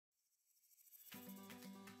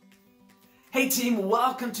Hey team,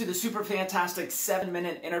 welcome to the Super Fantastic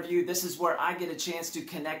 7-minute interview. This is where I get a chance to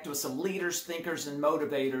connect with some leaders, thinkers, and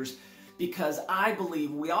motivators because I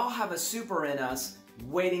believe we all have a super in us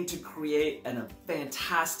waiting to create a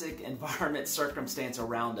fantastic environment circumstance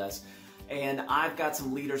around us. And I've got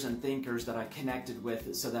some leaders and thinkers that I connected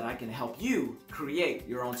with so that I can help you create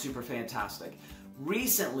your own Super Fantastic.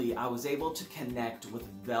 Recently, I was able to connect with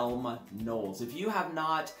Velma Knowles. If you have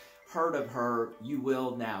not heard of her, you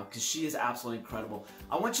will now because she is absolutely incredible.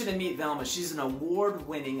 I want you to meet Velma. She's an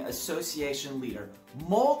award-winning association leader,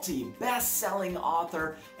 multi-best-selling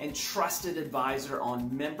author, and trusted advisor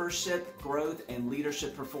on membership, growth, and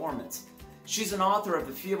leadership performance. She's an author of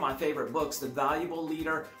a few of my favorite books, The Valuable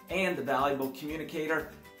Leader and The Valuable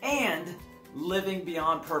Communicator, and Living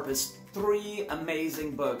Beyond Purpose, 3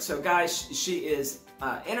 amazing books. So guys, she is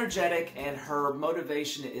energetic and her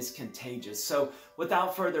motivation is contagious. So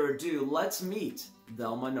without further ado, let's meet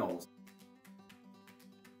Velma Knowles.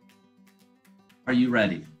 Are you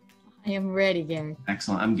ready? I am ready, Gary.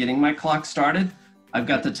 Excellent. I'm getting my clock started. I've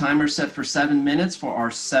got the timer set for 7 minutes for our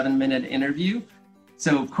 7-minute interview.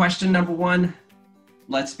 So question number 1,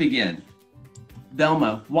 let's begin.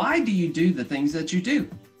 Velma, why do you do the things that you do?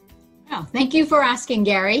 Oh, thank you for asking,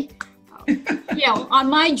 Gary. On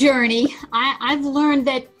my journey, I've learned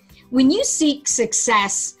that when you seek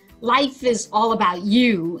success, life is all about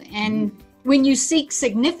you. And when you seek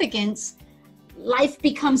significance, life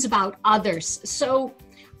becomes about others. So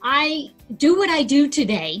I do what I do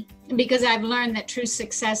today because I've learned that true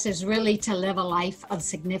success is really to live a life of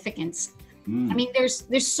significance. I mean,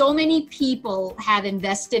 there's so many people have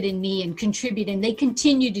invested in me and contributed, and they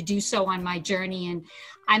continue to do so on my journey. And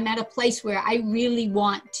I'm at a place where I really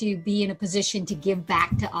want to be in a position to give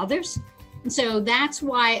back to others. And so that's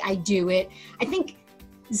why I do it. I think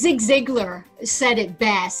Zig Ziglar said it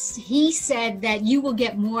best. He said that you will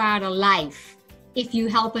get more out of life if you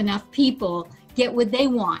help enough people get what they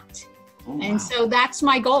want. Oh, wow. And so that's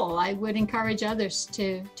my goal. I would encourage others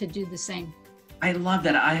to do the same. I love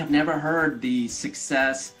that. I have never heard the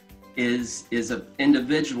success is an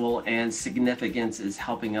individual and significance is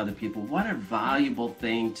helping other people. What a valuable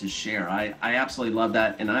thing to share. I absolutely love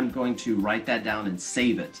that, and I'm going to write that down and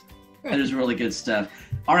save it. That is really good stuff.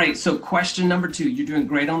 All right, so question number 2. You're doing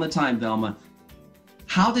great on the time, Velma.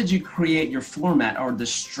 How did you create your format or the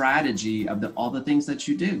strategy of all the things that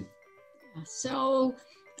you do? So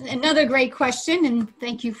another great question, and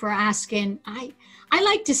thank you for asking. I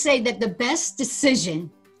like to say that the best decision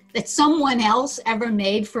that someone else ever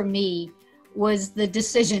made for me was the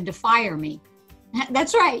decision to fire me.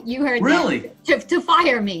 That's right, you heard really? That. To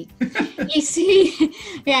fire me. You see,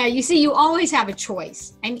 you always have a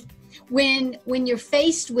choice. And when you're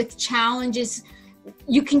faced with challenges,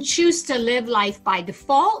 you can choose to live life by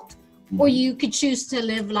default, or you could choose to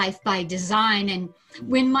live life by design. And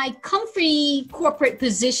when my comfy corporate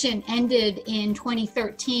position ended in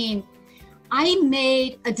 2013, I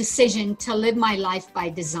made a decision to live my life by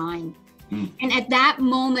design. And at that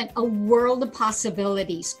moment, a world of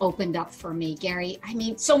possibilities opened up for me, Gary. I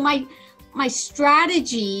mean, so my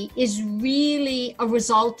strategy is really a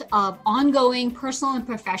result of ongoing personal and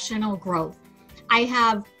professional growth. I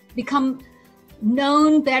have become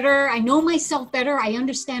known better. I know myself better. I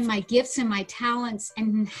understand my gifts and my talents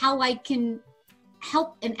and how I can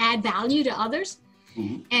help and add value to others.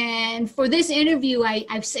 And for this interview,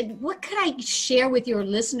 I've said, what could I share with your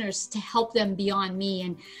listeners to help them beyond me?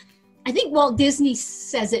 And I think Walt Disney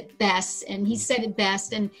says it best, and he said it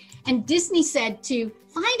best. And Disney said to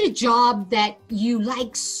find a job that you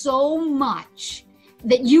like so much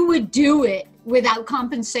that you would do it without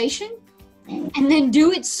compensation, and then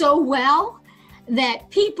do it so well that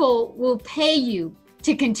people will pay you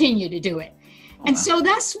to continue to do it. And so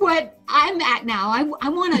that's what I'm at now. I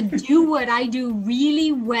want to do what I do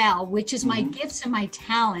really well, which is my gifts and my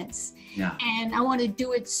talents. Yeah. And I want to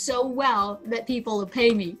do it so well that people will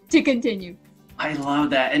pay me to continue. I love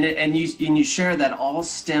that. And you share that all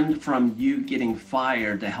stemmed from you getting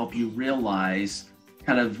fired to help you realize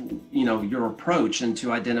kind of, your approach and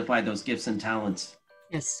to identify those gifts and talents.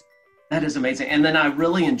 Yes. That is amazing. And then I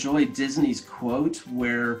really enjoyed Disney's quote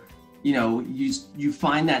where you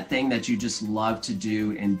find that thing that you just love to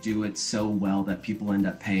do and do it so well that people end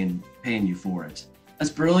up paying you for it. That's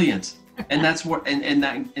brilliant. And that's where,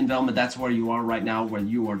 in Velma, that's where you are right now, where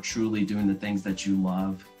you are truly doing the things that you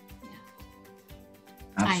love.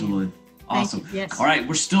 Absolutely. Awesome. Yes. All right.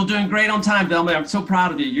 We're still doing great on time, Velma. I'm so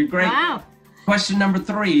proud of you. You're great. Wow. Question number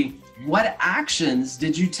 3, what actions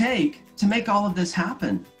did you take to make all of this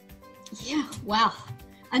happen? Yeah. Wow.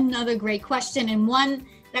 Another great question, and one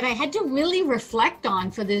that I had to really reflect on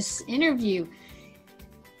for this interview.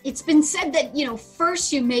 it's been said that, you know,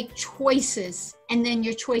 first you make choices and then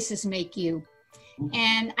your choices make you.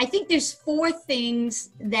 And I think there's 4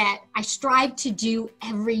 things that I strive to do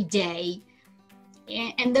every day.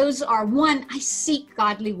 And those are: 1, I seek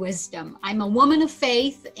godly wisdom. I'm a woman of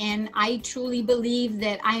faith, and I truly believe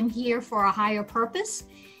that I'm here for a higher purpose.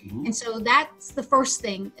 And so that's the first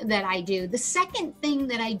thing that I do. The second thing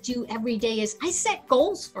that I do every day is I set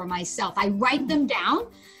goals for myself. I write them down,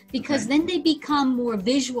 because then they become more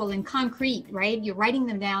visual and concrete, right? You're writing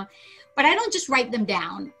them down. But I don't just write them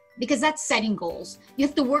down, because that's setting goals. You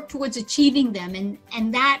have to work towards achieving them,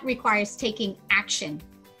 and that requires taking action.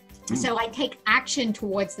 So I take action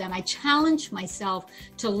towards them. I challenge myself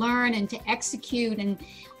to learn and to execute and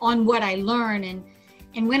on what I learn.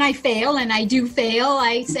 And when I fail, and I do fail,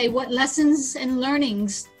 I say, what lessons and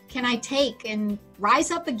learnings can I take and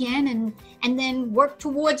rise up again and then work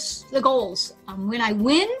towards the goals. When I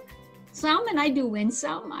win some, and I do win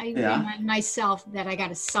some, I remind myself that I got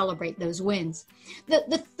to celebrate those wins.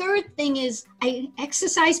 The third thing is I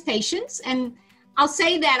exercise patience, and I'll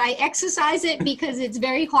say that I exercise it because it's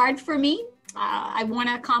very hard for me. I want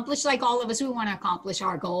to accomplish, like all of us, we want to accomplish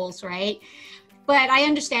our goals, right? But I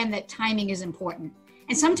understand that timing is important.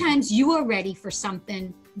 And sometimes you are ready for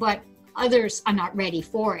something, but others are not ready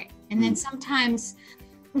for it. And then sometimes,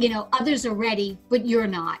 you know, others are ready, but you're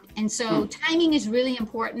not. And so timing is really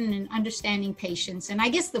important, and understanding patience. And I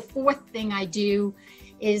guess the 4th thing I do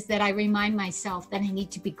is that I remind myself that I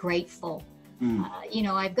need to be grateful. You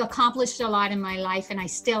know, I've accomplished a lot in my life, and I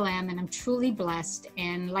still am, and I'm truly blessed.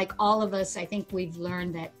 And like all of us, I think we've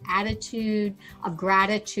learned that attitude of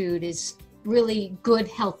gratitude is really good,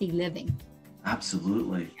 healthy living.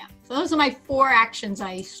 Absolutely. Yeah. So those are my 4 actions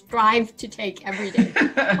I strive to take every day.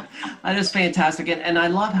 That is fantastic. And I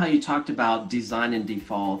love how you talked about design and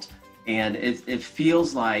default. And it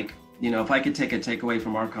feels like, you know, if I could take a takeaway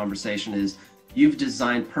from our conversation, is you've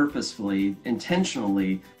designed purposefully,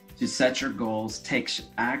 intentionally, to set your goals, take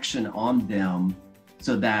action on them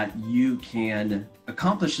so that you can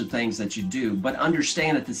accomplish the things that you do, but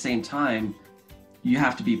understand at the same time, you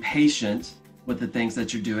have to be patient with the things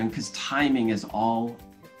that you're doing, because timing is all,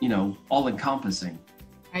 you know, all encompassing.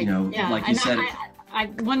 You know, like you said.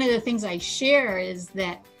 One of the things I share is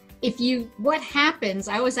that what happens,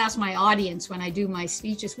 I always ask my audience when I do my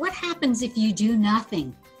speeches, what happens if you do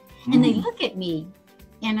nothing? And they look at me,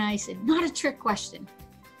 and I said, not a trick question.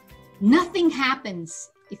 Nothing happens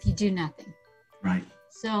if you do nothing. Right.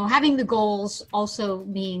 So having the goals also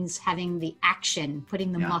means having the action,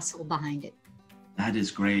 putting the muscle behind it. That is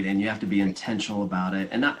great. And you have to be intentional about it.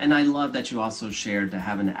 And I love that you also shared to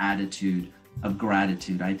have an attitude of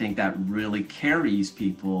gratitude. I think that really carries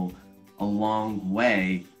people a long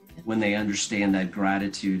way when they understand that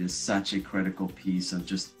gratitude is such a critical piece of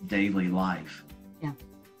just daily life. Yeah.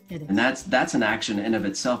 It is. And that's an action in of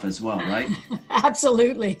itself as well, right?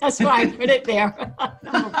 Absolutely. That's why I put it there.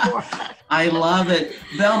 Number 4. I love it.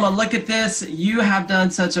 Velma, look at this. You have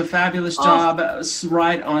done such a fabulous job,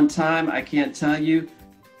 right on time. I can't tell you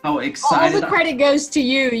how excited. All the credit goes to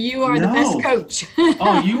you. You are the best coach.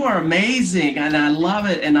 Oh, you are amazing. And I love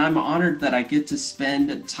it. And I'm honored that I get to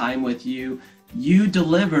spend time with you. You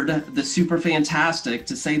delivered the super fantastic,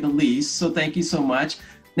 to say the least. So thank you so much.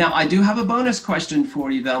 Now, I do have a bonus question for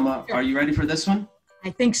you, Velma. Sure. Are you ready for this one?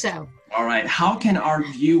 I think so. All right. How can our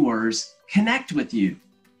viewers connect with you?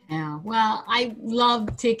 Yeah, well, I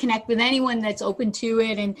love to connect with anyone that's open to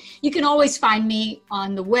it. And you can always find me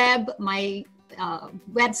on the web. My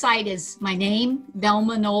website is my name,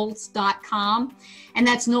 velmaknowles.com. And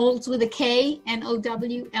that's Knowles with a K,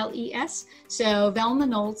 Knowles. So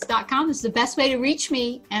velmaknowles.com is the best way to reach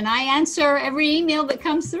me. And I answer every email that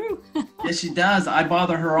comes through. Yes, she does. I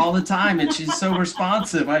bother her all the time, and she's so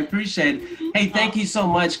responsive. I appreciate it. Hey, thank you so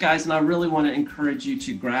much, guys. And I really want to encourage you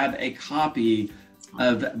to grab a copy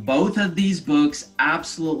of both of these books.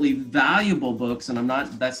 Absolutely valuable books. And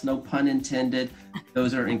that's no pun intended.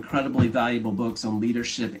 Those are incredibly valuable books on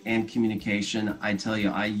leadership and communication. I tell you,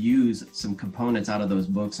 I use some components out of those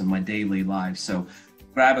books in my daily life. So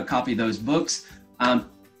grab a copy of those books.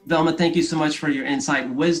 Velma, thank you so much for your insight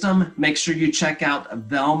and wisdom. Make sure you check out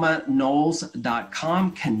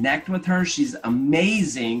velmaknowles.com. Connect with her. She's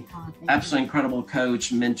amazing. Absolutely incredible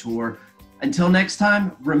coach, mentor. Until next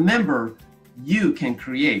time, remember, you can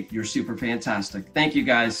create your super fantastic. Thank you,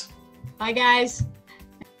 guys. Bye, guys.